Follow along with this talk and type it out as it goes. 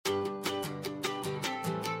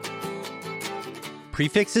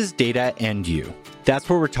Prefixes, data, and you. That's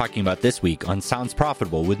what we're talking about this week on Sounds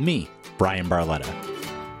Profitable with me, Brian Barletta.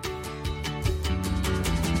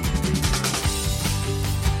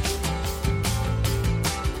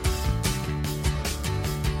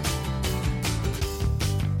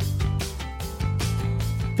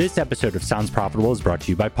 This episode of Sounds Profitable is brought to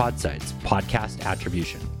you by Podsights, podcast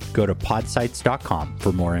attribution. Go to podsights.com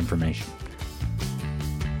for more information.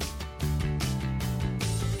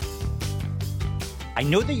 I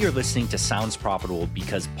know that you're listening to Sounds Profitable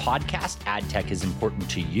because podcast ad tech is important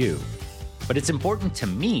to you, but it's important to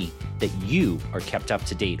me that you are kept up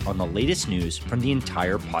to date on the latest news from the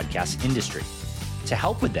entire podcast industry. To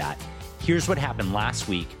help with that, here's what happened last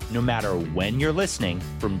week, no matter when you're listening,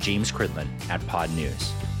 from James Cridland at Pod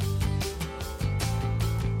News.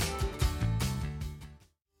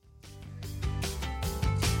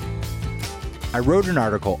 I wrote an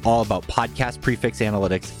article all about podcast prefix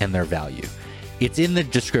analytics and their value. It's in the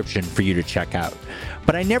description for you to check out.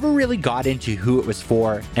 But I never really got into who it was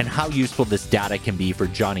for and how useful this data can be for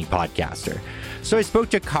Johnny Podcaster. So I spoke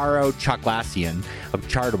to Caro Choklassian of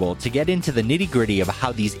Chartable to get into the nitty-gritty of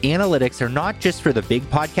how these analytics are not just for the big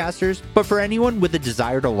podcasters, but for anyone with a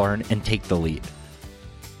desire to learn and take the lead.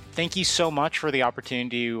 Thank you so much for the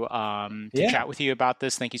opportunity to chat with you about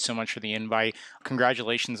this. Thank you so much for the invite.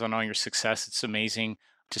 Congratulations on all your success. It's amazing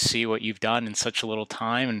to see what you've done in such a little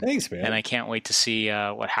time. And, thanks, man. And I can't wait to see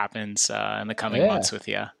what happens in the coming months with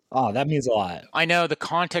you. Oh, that means a lot. I know the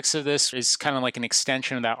context of this is kind of like an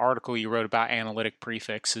extension of that article you wrote about analytic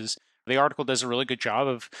prefixes. The article does a really good job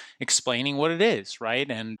of explaining what it is, right?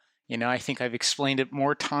 And I think I've explained it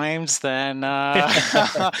more times than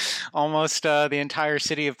almost the entire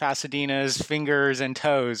city of Pasadena's fingers and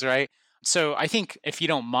toes, right? So I think if you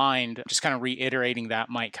don't mind, just kind of reiterating that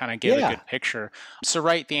might kind of give a good picture. So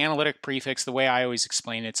right, the analytic prefix, the way I always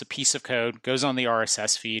explain it, it's a piece of code, goes on the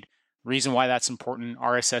RSS feed. Reason why that's important,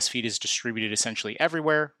 RSS feed is distributed essentially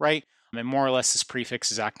everywhere, right? And more or less this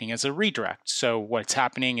prefix is acting as a redirect. So what's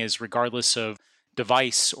happening is regardless of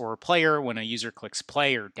device or player, when a user clicks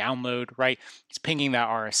play or download, right, it's pinging that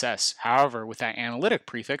RSS. However, with that analytic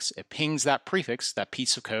prefix, it pings that prefix, that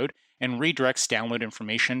piece of code, and redirects download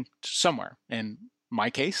information to somewhere. In my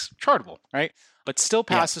case, Chartable, right? But still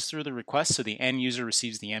passes through the request so the end user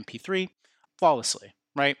receives the MP3 flawlessly,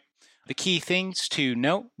 right? The key things to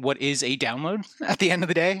note, what is a download at the end of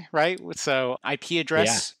the day, right? So IP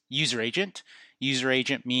address, user agent. User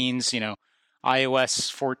agent means,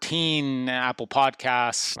 iOS 14, Apple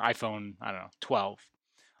Podcasts, iPhone, 12.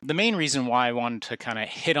 The main reason why I wanted to kind of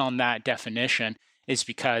hit on that definition is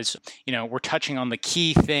because, we're touching on the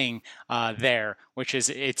key thing there, which is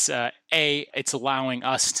it's allowing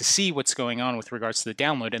us to see what's going on with regards to the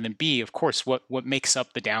download. And then B, of course, what makes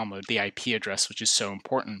up the download, the IP address, which is so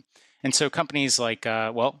important. And so companies like,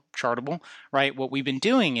 Chartable, right? What we've been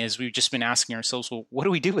doing is we've just been asking ourselves, well, what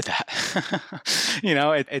do we do with that?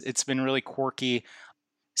 It's been really quirky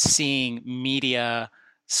seeing media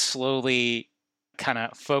slowly kind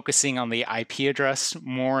of focusing on the IP address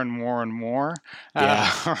more and more and more,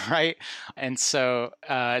 right? And so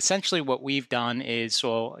essentially what we've done is,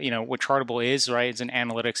 what Chartable is, right, it's an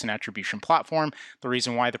analytics and attribution platform. The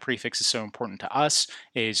reason why the prefix is so important to us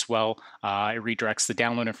is, it redirects the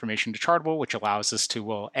download information to Chartable, which allows us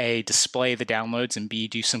to, A, display the downloads, and B,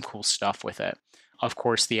 do some cool stuff with it. Of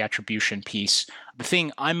course, the attribution piece. The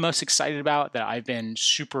thing I'm most excited about that I've been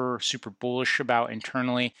super, super bullish about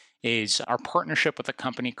internally is our partnership with a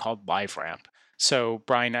company called LiveRamp. So,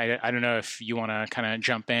 Brian, I don't know if you want to kind of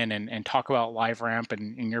jump in and talk about LiveRamp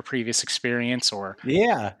and your previous experience or...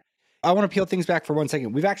 Yeah. I want to peel things back for 1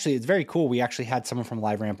 second. It's very cool. We actually had someone from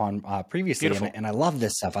LiveRamp on previously, and I love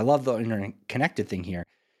this stuff. I love the interconnected thing here.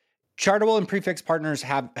 Chartable and prefix partners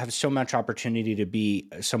have so much opportunity to be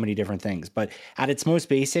so many different things. But at its most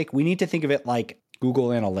basic, we need to think of it like Google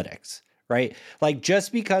Analytics, right? Like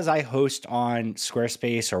just because I host on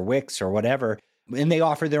Squarespace or Wix or whatever, and they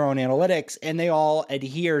offer their own analytics and they all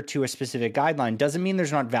adhere to a specific guideline, doesn't mean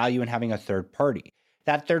there's not value in having a third party.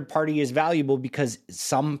 That third party is valuable because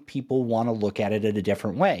some people want to look at it in a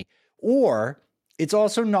different way. Or it's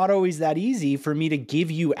also not always that easy for me to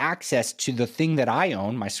give you access to the thing that I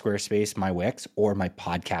own, my Squarespace, my Wix, or my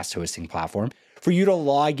podcast hosting platform, for you to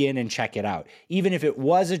log in and check it out. Even if it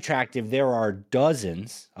was attractive, there are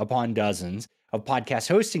dozens upon dozens of podcast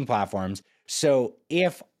hosting platforms. So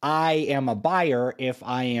if I am a buyer, if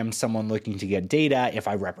I am someone looking to get data, if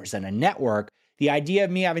I represent a network, the idea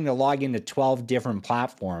of me having to log into 12 different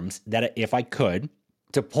platforms that if I could,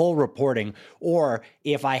 to pull reporting, or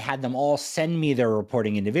if I had them all send me their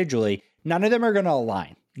reporting individually, none of them are going to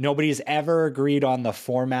align. Nobody's ever agreed on the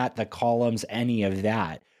format, the columns, any of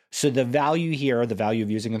that. So the value here, the value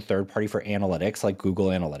of using a third party for analytics, like Google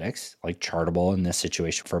Analytics, like Chartable in this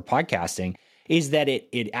situation for podcasting, is that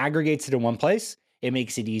it aggregates it in one place. It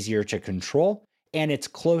makes it easier to control, and it's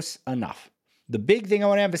close enough. The big thing I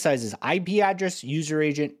want to emphasize is IP address, user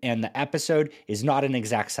agent, and the episode is not an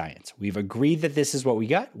exact science. We've agreed that this is what we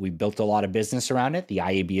got. We built a lot of business around it. The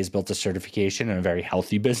IAB has built a certification and a very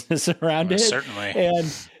healthy business around it. Certainly.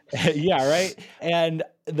 And yeah, right. And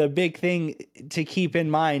the big thing to keep in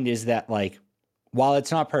mind is that, like, while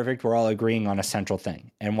it's not perfect, we're all agreeing on a central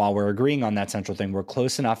thing. And while we're agreeing on that central thing, we're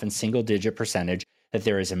close enough in single digit percentage that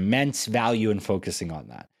there is immense value in focusing on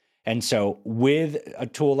that. And so with a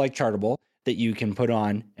tool like Chartable that you can put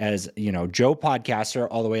on as, Joe Podcaster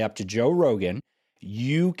all the way up to Joe Rogan,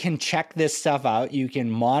 you can check this stuff out. You can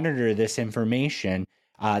monitor this information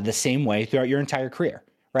the same way throughout your entire career,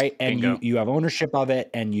 right? And you have ownership of it,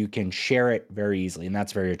 and you can share it very easily. And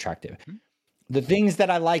that's very attractive. Mm-hmm. The things that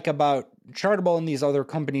I like about Chartable and these other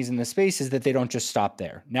companies in the space is that they don't just stop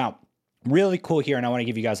there. Now, really cool here, and I want to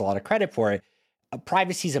give you guys a lot of credit for it.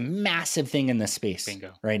 Privacy is a massive thing in this space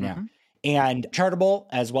right now. And Chartable,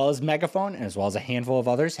 as well as Megaphone, as well as a handful of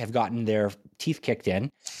others, have gotten their teeth kicked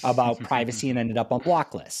in about privacy and ended up on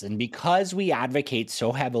block lists. And because we advocate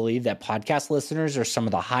so heavily that podcast listeners are some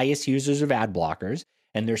of the highest users of ad blockers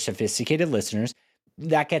and they're sophisticated listeners,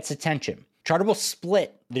 that gets attention. Chartable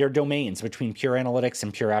split their domains between pure analytics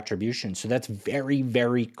and pure attribution. So that's very,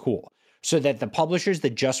 very cool. So that the publishers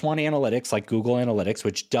that just want analytics, like Google Analytics,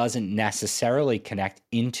 which doesn't necessarily connect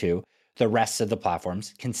into the rest of the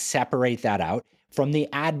platforms, can separate that out from the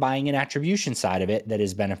ad buying and attribution side of it that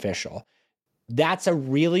is beneficial. That's a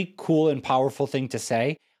really cool and powerful thing to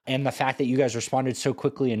say. And the fact that you guys responded so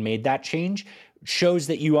quickly and made that change shows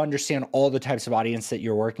that you understand all the types of audience that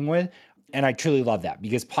you're working with. And I truly love that,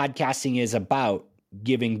 because podcasting is about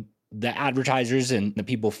giving the advertisers and the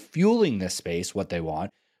people fueling this space what they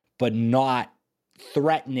want, but not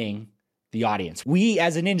threatening the audience. We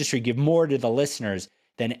as an industry give more to the listeners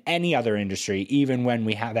than any other industry, even when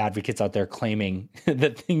we have advocates out there claiming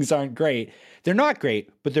that things aren't great. They're not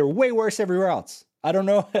great, but they're way worse everywhere else. I don't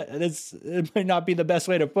know, it might not be the best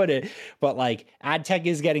way to put it, but like ad tech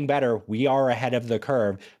is getting better. We are ahead of the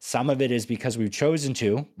curve. Some of it is because we've chosen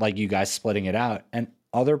to, like you guys splitting it out, and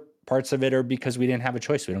other parts of it are because we didn't have a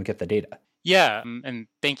choice. We don't get the data. Yeah, and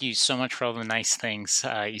thank you so much for all the nice things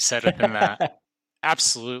you said up in that.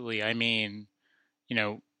 Absolutely. I mean,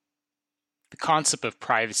 the concept of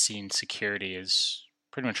privacy and security is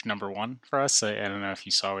pretty much number one for us. I don't know if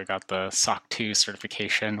you saw, we got the SOC 2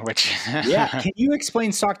 certification, which yeah. Can you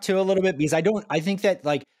explain SOC 2 a little bit? Because I think that,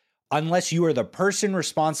 like, unless you are the person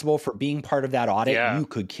responsible for being part of that audit, you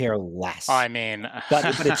could care less. I mean,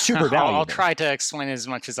 but it's super valuable. I'll try to explain as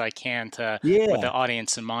much as I can with the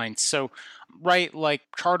audience in mind. So, right, like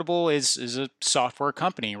Chartable is a software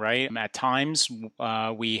company, right? At times,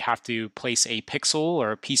 we have to place a pixel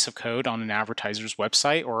or a piece of code on an advertiser's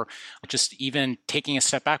website, or just even taking a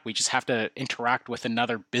step back, we just have to interact with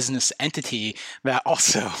another business entity that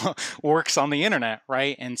also works on the internet,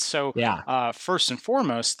 right? And so, first and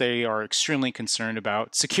foremost, they are extremely concerned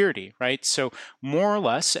about security, right? So more or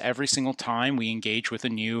less every single time we engage with a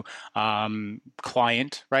new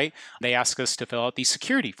client, right, they ask us to fill out these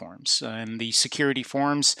security forms. And the security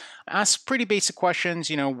forms ask pretty basic questions.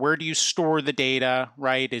 Where do you store the data,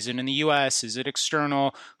 right? Is it in the US? Is it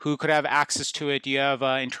external? Who could have access to it? Do you have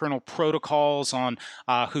internal protocols on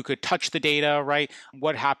who could touch the data, right?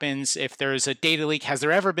 What happens if there's a data leak? Has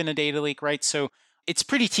there ever been a data leak, right? So it's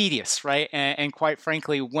pretty tedious, right? And quite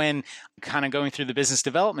frankly, when kind of going through the business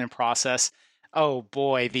development process, oh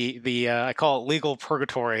boy, the I call it legal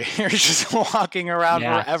purgatory. You're just walking around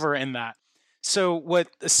forever in that. So what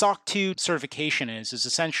the SOC 2 certification is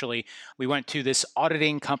essentially, we went to this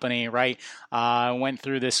auditing company, right? Went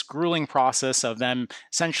through this grueling process of them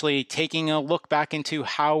essentially taking a look back into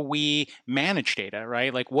how we manage data,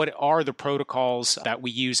 right? Like, what are the protocols that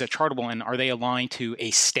we use at Chartable, and are they aligned to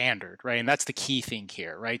a standard, right? And that's the key thing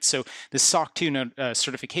here, right? So the SOC 2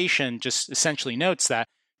 certification just essentially notes that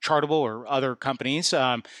Chartable or other companies,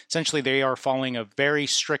 essentially they are following a very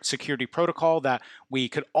strict security protocol that we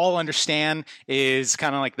could all understand is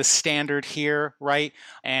kind of like the standard here, right?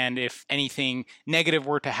 And if anything negative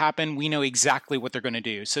were to happen, we know exactly what they're going to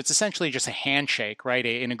do. So it's essentially just a handshake, right?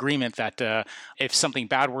 An agreement that if something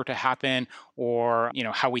bad were to happen, or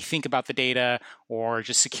how we think about the data, or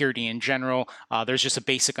just security in general. There's just a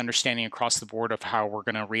basic understanding across the board of how we're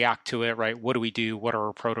going to react to it, right? What do we do? What are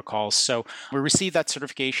our protocols? So we received that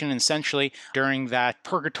certification, and essentially during that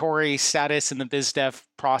purgatory status in the biz dev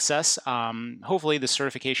process. Hopefully the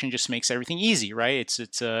certification just makes everything easy, right?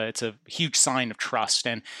 It's a huge sign of trust,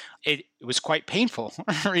 and it was quite painful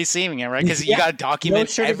receiving it, right? Because you got to document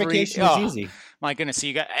no certification is easy. My goodness, so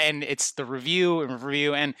and it's the review,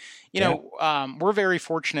 and we're very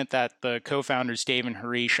fortunate that the co-founders Dave and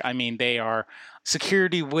Harish, I mean, they are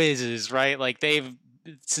security whizzes, right? Like they've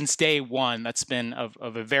since day one, that's been of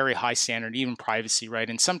a very high standard, even privacy, right?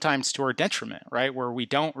 And sometimes to our detriment, right? Where we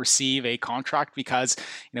don't receive a contract because,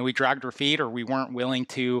 we dragged our feet or we weren't willing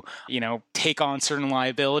to, take on certain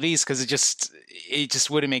liabilities because it just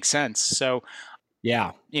wouldn't make sense. So,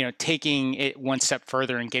 taking it one step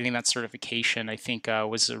further and getting that certification, I think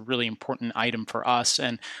was a really important item for us.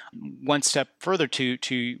 And one step further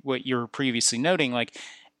to what you were previously noting, like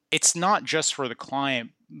it's not just for the client,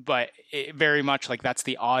 but very much like that's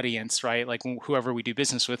the audience, right? Like whoever we do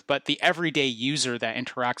business with, but the everyday user that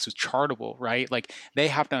interacts with Chartable, right? Like they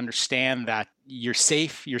have to understand that you're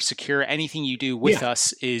safe, you're secure. Anything you do with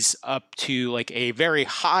us is up to like a very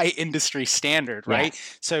high industry standard, right? Yeah.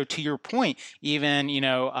 So to your point, even,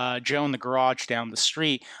 Joe in the garage down the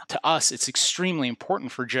street, to us, it's extremely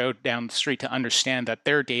important for Joe down the street to understand that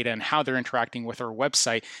their data and how they're interacting with our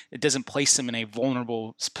website, it doesn't place them in a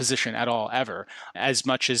vulnerable position at all, ever, as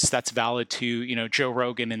much as that's valid to, Joe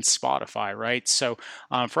Rogan and Spotify, right? So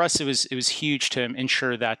for us, it was huge to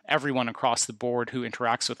ensure that everyone across the board who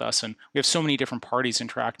interacts with us, and we have so many different parties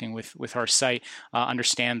interacting with our site,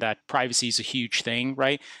 understand that privacy is a huge thing,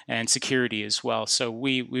 right? And security as well. So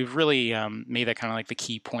we've really made that kind of like the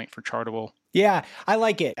key point for Chartable. Yeah, I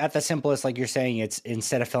like it. At the simplest, like you're saying, it's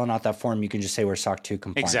instead of filling out that form, you can just say we're SOC 2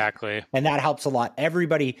 compliant. Exactly. And that helps a lot.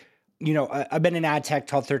 Everybody, I've been in ad tech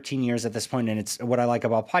 12, 13 years at this point, and it's what I like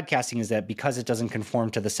about podcasting is that because it doesn't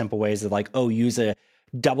conform to the simple ways of like, use a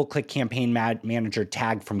double-click campaign manager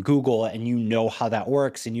tag from Google, and you know how that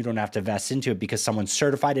works, and you don't have to vest into it because someone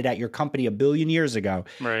certified it at your company 1 billion years ago,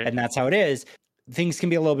 right? And that's how it is. Things can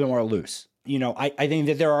be a little bit more loose. I think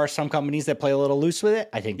that there are some companies that play a little loose with it.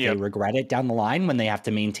 I think they regret it down the line when they have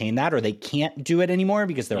to maintain that, or they can't do it anymore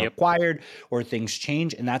because they're required or things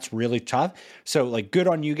change, and that's really tough. So, like, good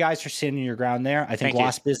on you guys for standing your ground there. I think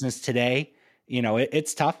lost business today,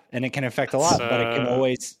 it's tough and it can affect a lot, but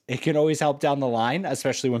it can always help down the line,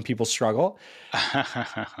 especially when people struggle.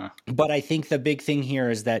 But I think the big thing here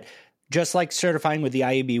is that just like certifying with the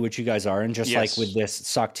IAB, which you guys are, and just like with this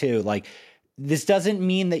SOC 2, like this doesn't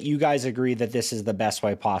mean that you guys agree that this is the best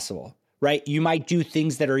way possible, right? You might do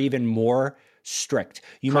things that are even more strict.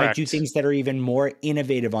 You might do things that are even more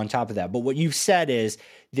innovative on top of that. But what you've said is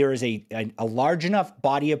there is a large enough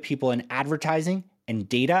body of people in advertising and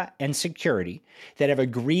data and security that have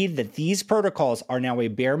agreed that these protocols are now a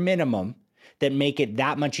bare minimum that make it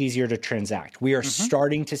that much easier to transact. We are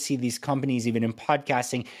starting to see these companies, even in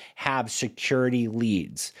podcasting, have security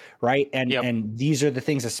leads, right? And these are the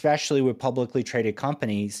things, especially with publicly traded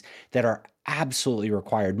companies, that are absolutely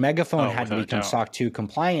required. Megaphone had to become SOC 2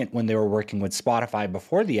 compliant when they were working with Spotify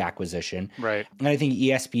before the acquisition. Right. And I think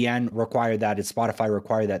ESPN required that, and Spotify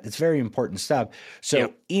required that. It's very important stuff.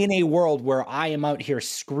 So in a world where I am out here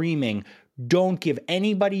screaming, don't give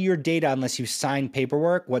anybody your data unless you sign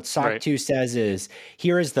paperwork, what SOC 2 says is,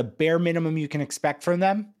 here is the bare minimum you can expect from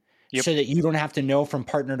them so that you don't have to know from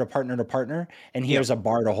partner to partner to partner, and here's a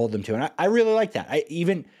bar to hold them to. And I really like that.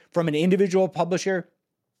 Even from an individual publisher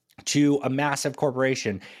to a massive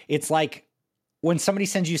corporation, it's like when somebody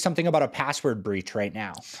sends you something about a password breach right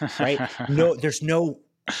now, right?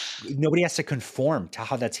 Nobody has to conform to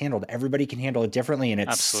how that's handled. Everybody can handle it differently, and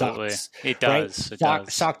it sucks. It does. Right?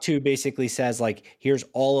 SOC 2 basically says, like, here's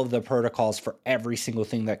all of the protocols for every single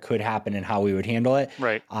thing that could happen and how we would handle it.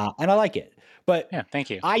 Right. And I like it. But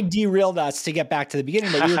thank you. I derailed us to get back to the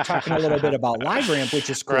beginning, but we were talking a little bit about LiveRamp, which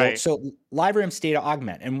is cool. Right. So LiveRamp's data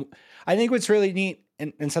augment. And I think what's really neat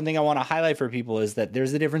and something I want to highlight for people is that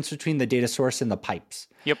there's a difference between the data source and the pipes.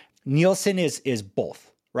 Yep. Nielsen is both.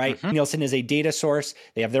 Right? Nielsen is a data source.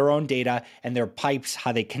 They have their own data, and their pipes,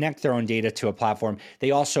 how they connect their own data to a platform.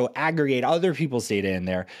 They also aggregate other people's data in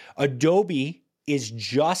there. Adobe is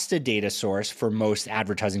just a data source for most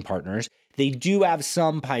advertising partners. They do have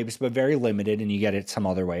some pipes, but very limited, and you get it some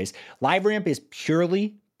other ways. LiveRamp is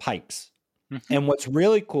purely pipes. And what's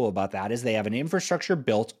really cool about that is they have an infrastructure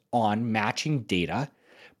built on matching data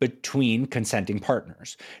between consenting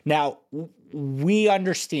partners. Now, we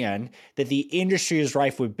understand that the industry is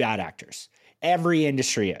rife with bad actors. Every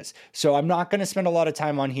industry is. So I'm not going to spend a lot of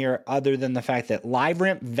time on here other than the fact that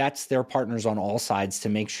LiveRamp vets their partners on all sides to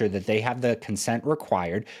make sure that they have the consent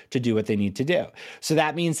required to do what they need to do. So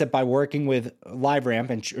that means that by working with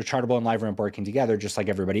LiveRamp and Chartable and LiveRamp working together, just like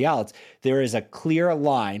everybody else, there is a clear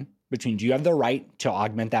line between do you have the right to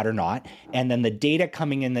augment that or not, and then the data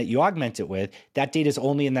coming in that you augment it with, that data is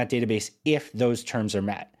only in that database if those terms are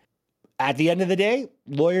met. At the end of the day,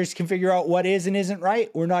 lawyers can figure out what is and isn't right.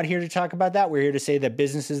 We're not here to talk about that. We're here to say that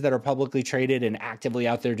businesses that are publicly traded and actively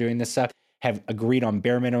out there doing this stuff have agreed on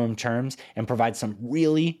bare minimum terms and provide some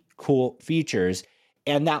really cool features.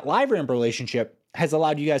 And that LiveRamp relationship has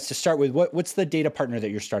allowed you guys to start with what's the data partner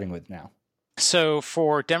that you're starting with now? So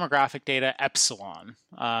for demographic data, Epsilon.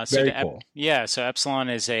 Very cool. So Epsilon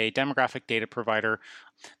is a demographic data provider.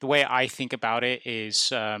 The way I think about it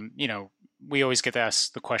is, we always get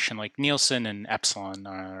asked the question like Nielsen and Epsilon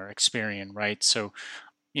or Experian, right? So,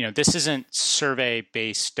 this isn't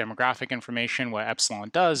survey-based demographic information. What Epsilon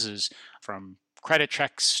does is from credit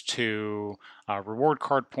checks to reward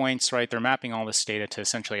card points, right? They're mapping all this data to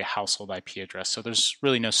essentially a household IP address. So there's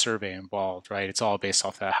really no survey involved, right? It's all based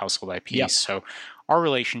off that household IP. Yep. So our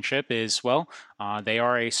relationship is, they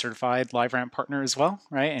are a certified LiveRamp partner as well,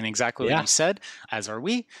 right? And exactly what you said, as are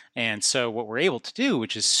we. And so what we're able to do,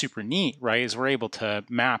 which is super neat, right, is we're able to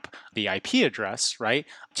map the IP address, right,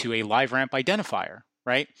 to a LiveRamp identifier,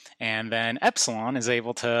 right? And then Epsilon is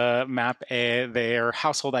able to map their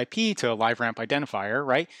household IP to a LiveRamp identifier,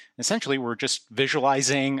 right? Essentially, we're just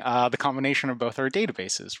visualizing the combination of both our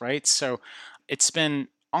databases, right? So it's been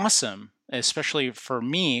awesome, especially for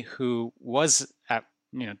me who was at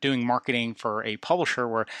doing marketing for a publisher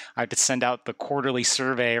where I had to send out the quarterly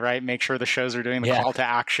survey, right? Make sure the shows are doing the call to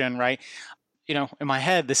action, right? In my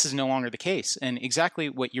head, this is no longer the case. And exactly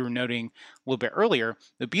what you were noting a little bit earlier,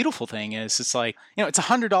 the beautiful thing is it's like, it's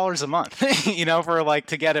 $100 a month, for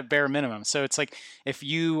to get a bare minimum. So it's like, if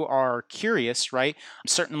you are curious, right,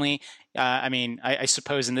 certainly, I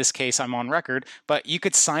suppose in this case I'm on record, but you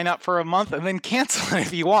could sign up for a month and then cancel it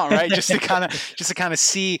if you want, right? just to kind of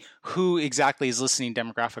see who exactly is listening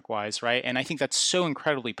demographic wise, right? And I think that's so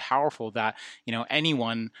incredibly powerful that,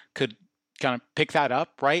 anyone could kind of pick that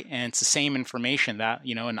up, right? And it's the same information that,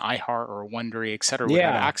 an iHeart or a Wondery, et cetera, would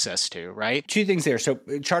have access to, right? Two things there. So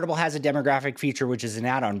Chartable has a demographic feature, which is an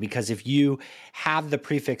add-on, because if you have the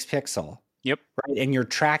prefix pixel, right, and you're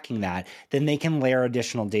tracking that, then they can layer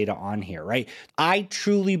additional data on here, right? I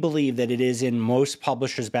truly believe that it is in most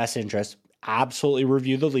publishers' best interest. Absolutely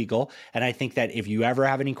review the legal. And I think that if you ever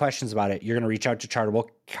have any questions about it, you're going to reach out to Chartable.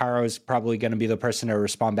 Caro is probably going to be the person to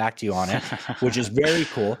respond back to you on it, which is very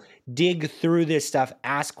cool. Dig through this stuff,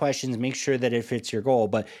 ask questions, make sure that it fits your goal,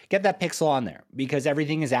 but get that pixel on there because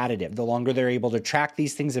everything is additive. The longer they're able to track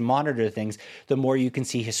these things and monitor things, the more you can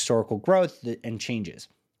see historical growth and changes.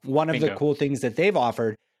 One of the cool things that they've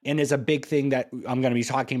offered, and is a big thing that I'm going to be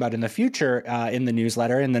talking about in the future in the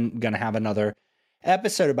newsletter, and then going to have another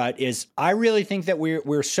episode about, is I really think that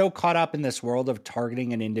we're so caught up in this world of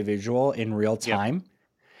targeting an individual in real time.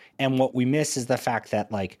 And what we miss is the fact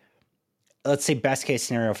that, let's say best case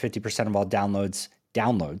scenario, 50% of all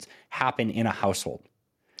downloads happen in a household.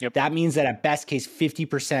 That means that at best case,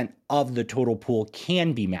 50% of the total pool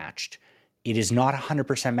can be matched. It is not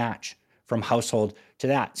 100% match from household to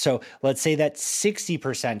that. So let's say that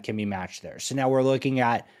 60% can be matched there. So now we're looking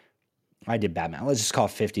at, I did bad math. Let's just call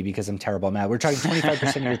it 50 because I'm terrible at math. We're talking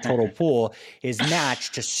 25% of your total pool is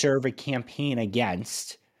matched to serve a campaign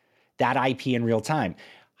against that IP in real time.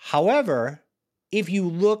 However, if you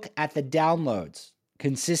look at the downloads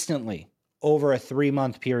consistently over a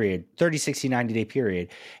 3-month period, 30, 60, 90-day period,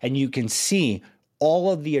 and you can see all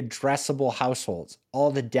of the addressable households,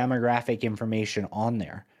 all the demographic information on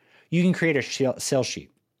there, you can create a sales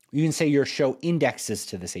sheet. You can say your show indexes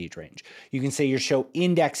to this age range. You can say your show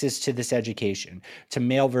indexes to this education, to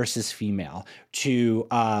male versus female, to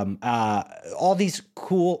all these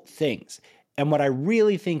cool things. And what I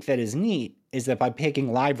really think that is neat is that by picking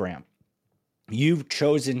LiveRamp, you've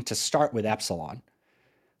chosen to start with Epsilon.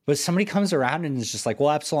 But somebody comes around and is just like,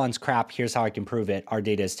 well, Epsilon's crap. Here's how I can prove it. Our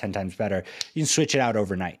data is 10 times better. You can switch it out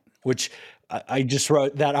overnight, which I just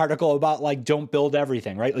wrote that article about, don't build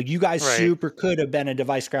everything, right? You guys super could have been a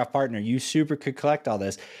device graph partner. You super could collect all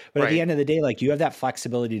this. But at the end of the day, you have that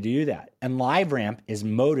flexibility to do that. And LiveRamp is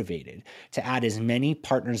motivated to add as many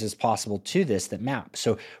partners as possible to this that map.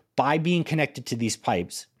 So by being connected to these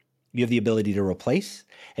pipes, you have the ability to replace,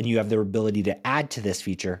 and you have the ability to add to this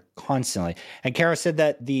feature constantly. And Kara said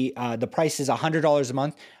that the price is $100 a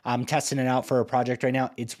month. I'm testing it out for a project right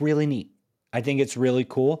now. It's really neat. I think it's really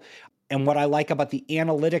cool. And what I like about the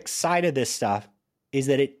analytics side of this stuff is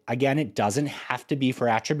that it doesn't have to be for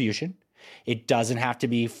attribution. It doesn't have to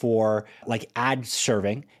be for like ad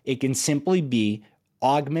serving. It can simply be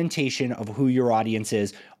augmentation of who your audience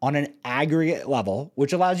is on an aggregate level,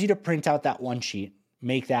 which allows you to print out that one sheet,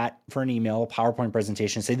 make that for an email, a PowerPoint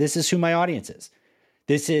presentation, say, this is who my audience is.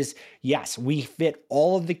 This is, yes, we fit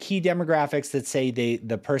all of the key demographics that say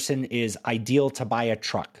the person is ideal to buy a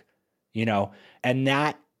truck, and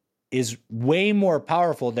that is way more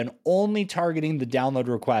powerful than only targeting the download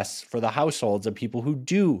requests for the households of people who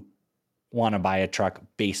do want to buy a truck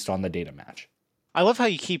based on the data match. I love how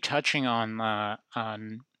you keep touching on the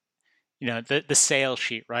sales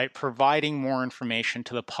sheet, right? Providing more information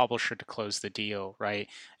to the publisher to close the deal, right?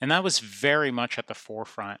 And that was very much at the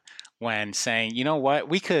forefront when saying, you know what,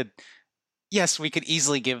 we could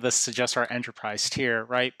easily give this to just our enterprise tier,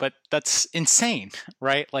 right? But that's insane,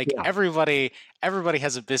 right? Like everybody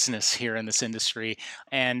has a business here in this industry.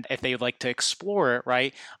 And if they would like to explore it,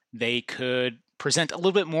 right, they could present a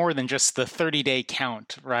little bit more than just the 30-day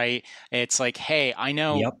count, right? It's like, hey, I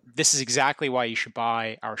know this is exactly why you should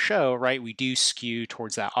buy our show, right? We do skew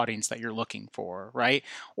towards that audience that you're looking for, right?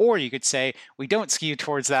 Or you could say, we don't skew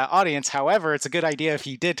towards that audience. However, it's a good idea if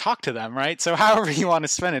you did talk to them, right? So however you want to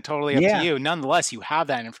spend it, totally up to you. Nonetheless, you have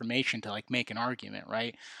that information to like make an argument,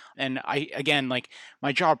 right? And again, like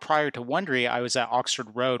my job prior to Wondery, I was at Oxford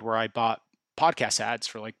Road where I bought podcast ads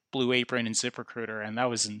for like Blue Apron and ZipRecruiter, and that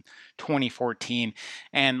was in 2014.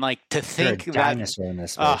 And like to think You're a dinosaur in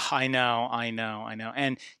this space. I know.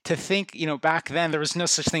 And to think, back then there was no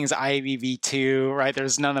such thing as IVV2, right?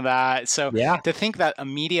 There's none of that. So to think that a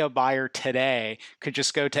media buyer today could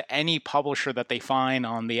just go to any publisher that they find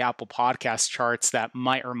on the Apple Podcast charts that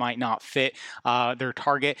might or might not fit their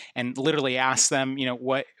target and literally ask them,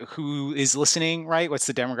 who is listening, right? What's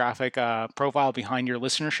the demographic profile behind your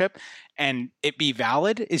listenership? And it be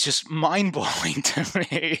valid is just mind-blowing to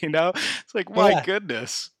me, It's like, my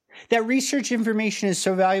goodness. That research information is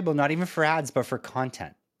so valuable, not even for ads, but for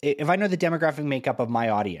content. If I know the demographic makeup of my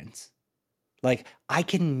audience, like I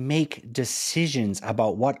can make decisions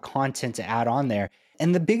about what content to add on there.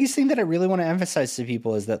 And the biggest thing that I really want to emphasize to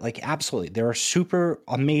people is that, like, absolutely, there are super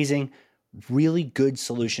amazing, really good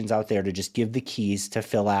solutions out there to just give the keys to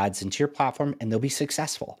fill ads into your platform and they'll be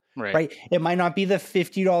successful, right? It might not be the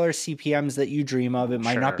 $50 CPMs that you dream of. It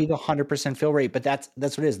might not be the 100% fill rate, but that's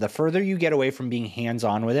what it is. The further you get away from being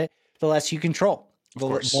hands-on with it, the less you control,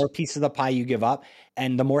 the more pieces of the pie you give up,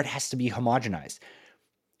 and the more it has to be homogenized.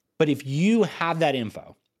 But if you have that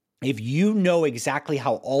info, if you know exactly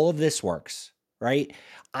how all of this works, right?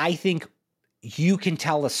 I think you can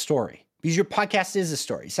tell a story. Because your podcast is a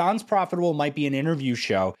story. Sounds Profitable might be an interview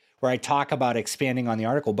show where I talk about expanding on the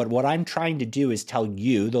article, but what I'm trying to do is tell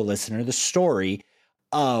you, the listener, the story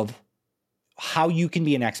of how you can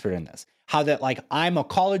be an expert in this. How that, like, I'm a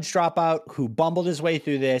college dropout who bumbled his way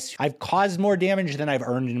through this. I've caused more damage than I've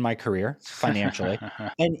earned in my career financially.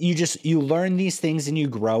 And you learn these things and you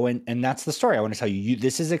grow. And that's the story I want to tell you.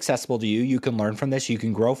 This is accessible to you. You can learn from this. You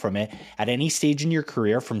can grow from it at any stage in your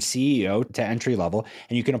career, from CEO to entry level,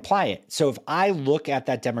 and you can apply it. So if I look at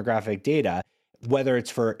that demographic data, whether it's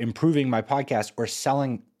for improving my podcast or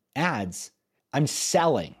selling ads, I'm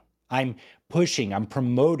selling. I'm pushing, I'm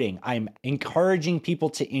promoting, I'm encouraging people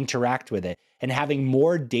to interact with it and having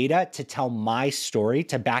more data to tell my story,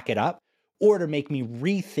 to back it up, or to make me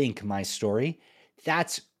rethink my story.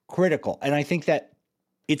 That's critical. And I think that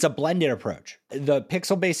it's a blended approach. The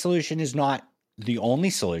pixel-based solution is not the only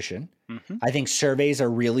solution. I think surveys are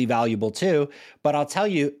really valuable too, but I'll tell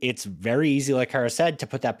you, it's very easy, like Kara said, to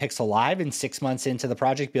put that pixel live and 6 months into the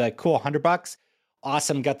project, be like, cool, $100,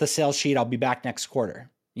 awesome, got the sales sheet, I'll be back next quarter.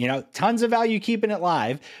 Tons of value keeping it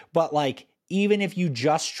live, but like, even if you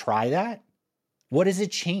just try that, what does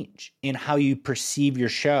it change in how you perceive your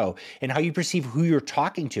show and how you perceive who you're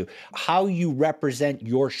talking to, how you represent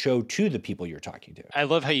your show to the people you're talking to? I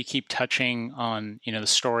love how you keep touching on, the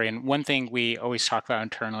story. And one thing we always talk about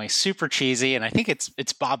internally, super cheesy, and I think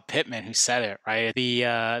it's Bob Pittman who said it, right?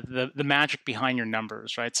 The magic behind your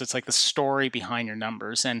numbers, right? So it's like the story behind your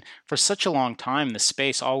numbers. And for such a long time, the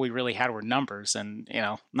space, all we really had were numbers and,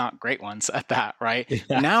 not great ones at that, right?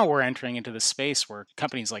 Yeah. Now we're entering into the space where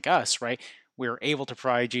companies like us, right? We're able to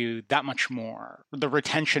provide you that much more. The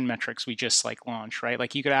retention metrics we just launched, right?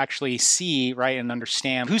 Like you could actually see, right, and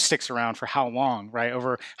understand who sticks around for how long, right,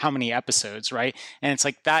 over how many episodes, right? And it's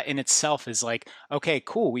like that in itself is like, okay,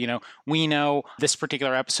 cool. We know this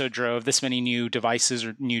particular episode drove this many new devices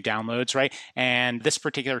or new downloads, right? And this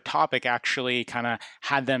particular topic actually kind of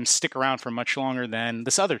had them stick around for much longer than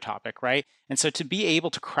this other topic, right? And so to be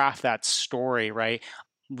able to craft that story, right,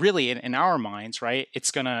 really in our minds, right, it's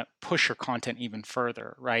going to push your content even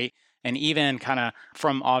further, right? And even kind of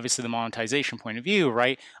from obviously the monetization point of view,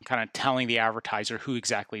 right, kind of telling the advertiser who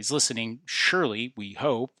exactly is listening, surely we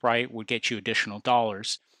hope, right, would get you additional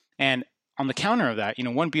dollars. And on the counter of that,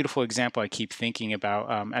 one beautiful example I keep thinking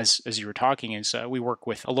about as you were talking is we work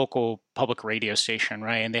with a local public radio station,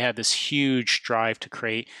 right? And they had this huge drive to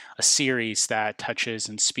create a series that touches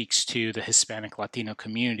and speaks to the Hispanic Latino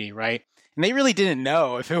community, right? And they really didn't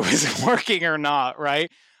know if it was working or not, right?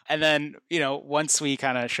 And then, once we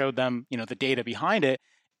kind of showed them, the data behind it,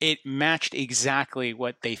 it matched exactly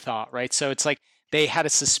what they thought, right? So it's like they had a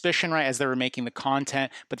suspicion, right, as they were making the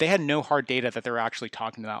content, but they had no hard data that they were actually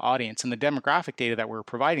talking to that audience. And the demographic data that we were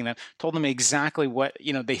providing them told them exactly what,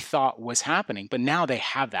 they thought was happening. But now they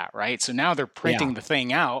have that, right? So now they're printing the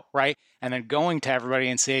thing out, right? And then going to everybody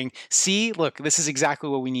and saying, see, look, this is exactly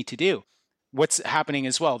what we need to do. What's happening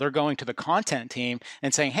as well, they're going to the content team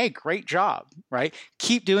and saying, hey, great job, right?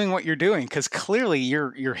 Keep doing what you're doing, because clearly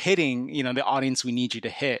you're hitting, the audience we need you to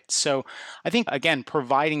hit. So I think, again,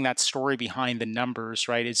 providing that story behind the numbers,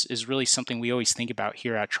 right, is really something we always think about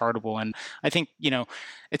here at Chartable. And I think,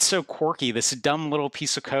 it's so quirky, this dumb little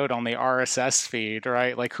piece of code on the RSS feed,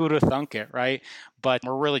 right? Like, who'd have thunk it, right? But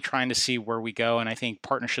we're really trying to see where we go. And I think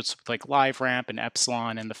partnerships with like LiveRamp and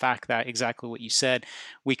Epsilon, and the fact that exactly what you said,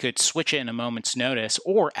 we could switch it in a moment's notice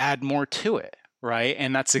or add more to it, right?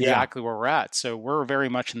 And that's exactly where we're at. So we're very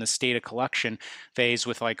much in this data collection phase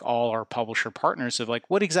with like all our publisher partners of like,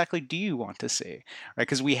 what exactly do you want to see, right?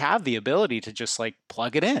 Because we have the ability to just like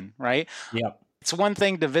plug it in, right? Yep. It's one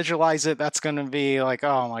thing to visualize it. That's going to be like,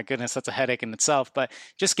 oh my goodness, that's a headache in itself. But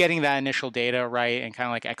just getting that initial data, right, and kind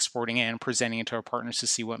of like exporting it and presenting it to our partners to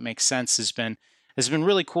see what makes sense has been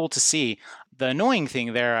really cool to see. The annoying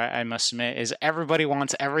thing there, I must admit, is everybody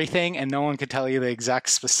wants everything and no one can tell you the exact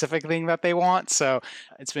specific thing that they want. So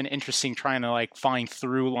it's been interesting trying to like find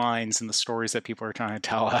through lines in the stories that people are trying to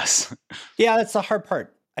tell us. Yeah, that's the hard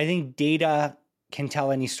part. I think data can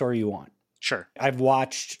tell any story you want. Sure. I've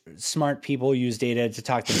watched smart people use data to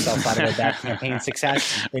talk themselves out of a bad campaign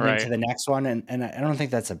success and into the next one. And I don't think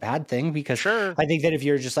that's a bad thing, because I think that if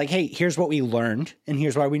you're just like, hey, here's what we learned and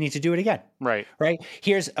here's why we need to do it again. Right.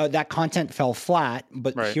 Here's that content fell flat,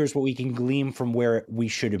 but here's what we can glean from where we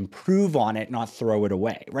should improve on it, not throw it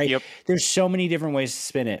away. Right. Yep. There's so many different ways to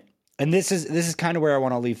spin it. And this is kind of where I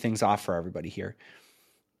want to leave things off for everybody here.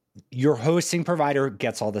 Your hosting provider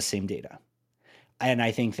gets all the same data. And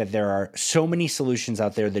I think that there are so many solutions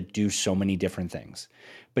out there that do so many different things.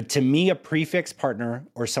 But to me, a Prefix partner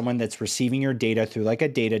or someone that's receiving your data through like a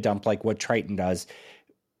data dump, like what Triton does,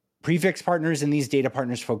 Prefix partners and these data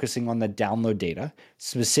partners focusing on the download data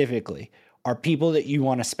specifically are people that you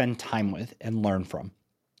want to spend time with and learn from.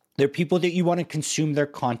 They're people that you want to consume their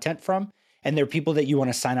content from, and they're people that you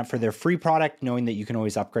want to sign up for their free product, knowing that you can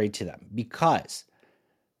always upgrade to them, because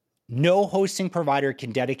no hosting provider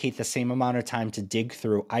can dedicate the same amount of time to dig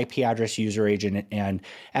through IP address, user agent, and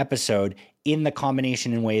episode in the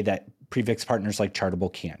combination and way that Prefix partners like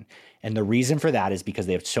Chartable can. And the reason for that is because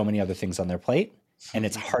they have so many other things on their plate, and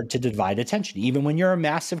it's hard to divide attention, even when you're a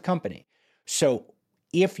massive company. So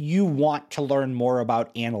if you want to learn more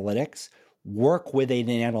about analytics, work with an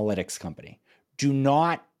analytics company. Do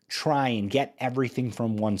not try and get everything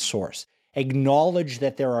from one source. Acknowledge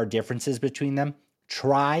that there are differences between them.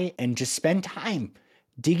 Try and just spend time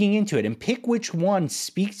digging into it and pick which one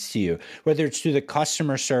speaks to you, whether it's through the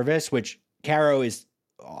customer service, which Caro is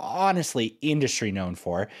honestly industry known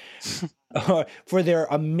for their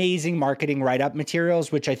amazing marketing write-up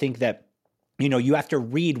materials, which I think that, you have to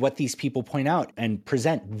read what these people point out and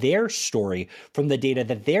present their story from the data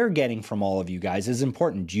that they're getting from all of you guys is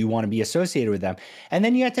important. Do you want to be associated with them? And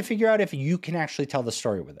then you have to figure out if you can actually tell the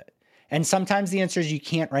story with it. And sometimes the answer is you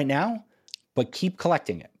can't right now, but keep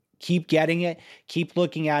collecting it, keep getting it, keep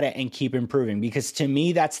looking at it, and keep improving. Because to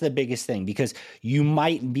me, that's the biggest thing, because you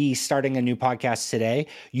might be starting a new podcast today.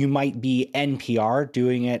 You might be NPR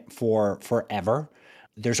doing it for forever.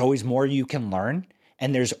 There's always more you can learn,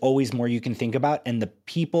 and there's always more you can think about. And the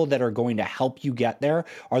people that are going to help you get there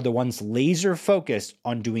are the ones laser focused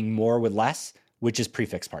on doing more with less, which is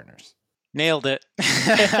Prefix partners. Nailed it.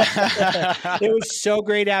 It was so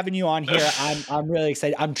great having you on here. I'm really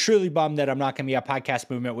excited. I'm truly bummed that I'm not going to be at Podcast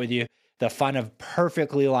Movement with you. The fun of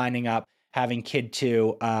perfectly lining up, having Kid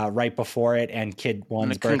 2 right before it, and Kid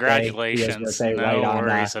 1's birthday. Congratulations. Birthday no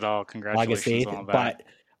worries at all. Congratulations on that. But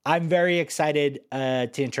I'm very excited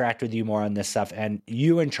to interact with you more on this stuff. And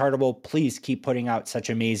you and Chartable, please keep putting out such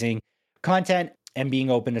amazing content and being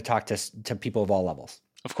open to talk to people of all levels.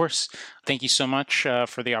 Of course. Thank you so much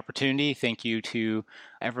for the opportunity. Thank you to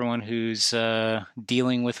everyone who's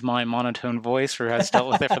dealing with my monotone voice or has dealt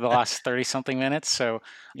with it for the last 30-something minutes. So,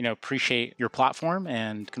 appreciate your platform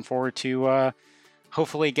and looking forward to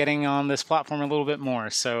hopefully getting on this platform a little bit more.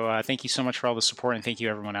 So thank you so much for all the support, and thank you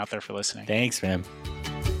everyone out there for listening. Thanks, man.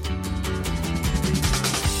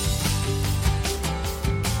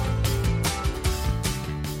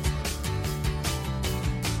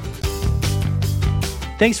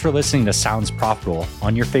 Thanks for listening to Sounds Profitable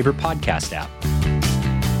on your favorite podcast app.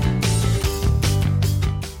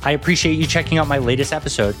 I appreciate you checking out my latest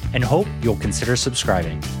episode and hope you'll consider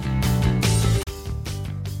subscribing.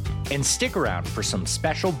 And stick around for some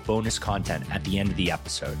special bonus content at the end of the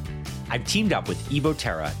episode. I've teamed up with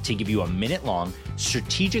Evoterra to give you a minute-long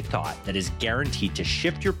strategic thought that is guaranteed to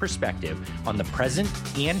shift your perspective on the present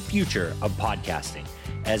and future of podcasting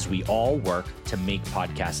as we all work to make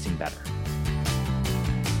podcasting better.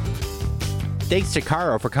 Thanks to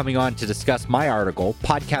Caro for coming on to discuss my article,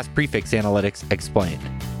 Podcast Prefix Analytics Explained.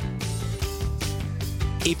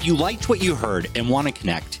 If you liked what you heard and want to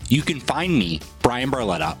connect, you can find me, Brian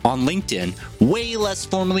Barletta, on LinkedIn, way less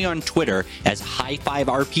formally on Twitter as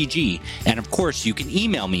High5RPG, and of course you can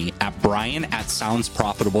email me at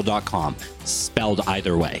brian@soundsprofitable.com, spelled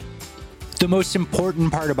either way. The most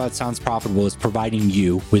important part about Sounds Profitable is providing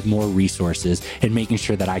you with more resources and making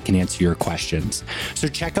sure that I can answer your questions. So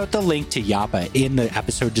check out the link to Yappa in the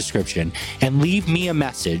episode description and leave me a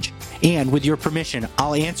message. And with your permission,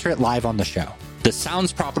 I'll answer it live on the show. The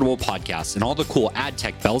Sounds Profitable podcast and all the cool ad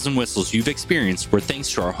tech bells and whistles you've experienced were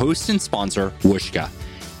thanks to our host and sponsor, Whooshka.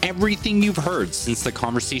 Everything you've heard since the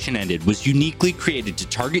conversation ended was uniquely created to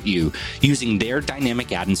target you using their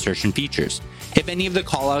dynamic ad insertion features. If any of the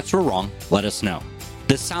callouts were wrong, let us know.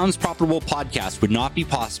 The Sounds Profitable podcast would not be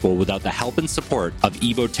possible without the help and support of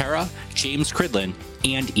Evoterra, James Cridlin,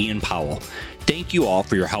 and Ian Powell. Thank you all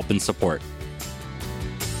for your help and support.